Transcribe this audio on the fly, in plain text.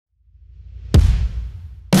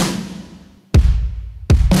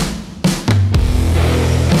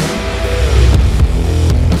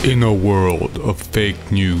In a world of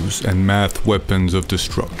fake news and math weapons of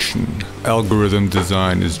destruction, algorithm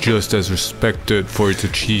design is just as respected for its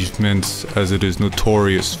achievements as it is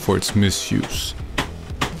notorious for its misuse.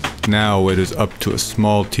 Now it is up to a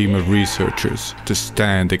small team of researchers to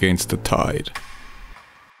stand against the tide.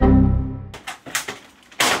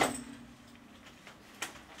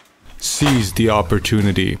 Seize the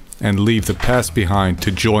opportunity and leave the past behind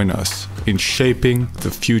to join us in shaping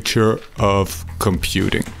the future of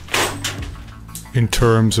computing. In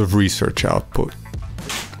terms of research output,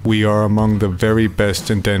 we are among the very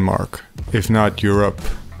best in Denmark, if not Europe,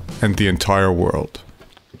 and the entire world.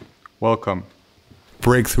 Welcome.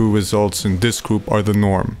 Breakthrough results in this group are the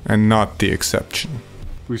norm and not the exception.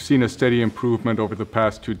 We've seen a steady improvement over the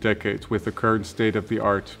past 2 decades, with the current state of the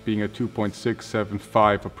art being a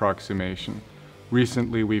 2.675 approximation.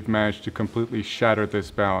 Recently, we've managed to completely shatter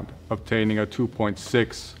this bound, obtaining a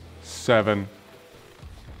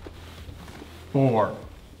 2.674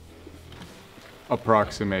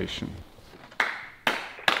 approximation.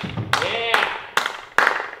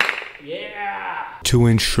 To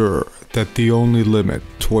ensure that the only limit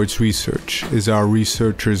towards research is our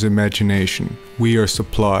researchers' imagination, we are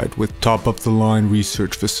supplied with top-of-the-line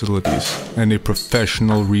research facilities and a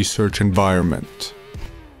professional research environment.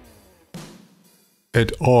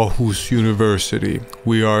 At Aarhus University,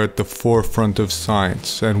 we are at the forefront of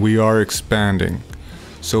science and we are expanding.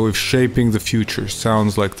 So if shaping the future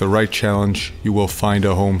sounds like the right challenge, you will find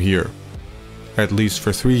a home here. At least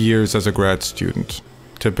for 3 years as a grad student,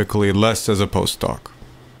 typically less as a postdoc.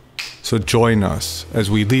 So join us as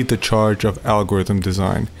we lead the charge of algorithm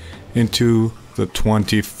design into the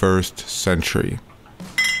 21st century.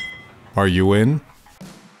 Are you in?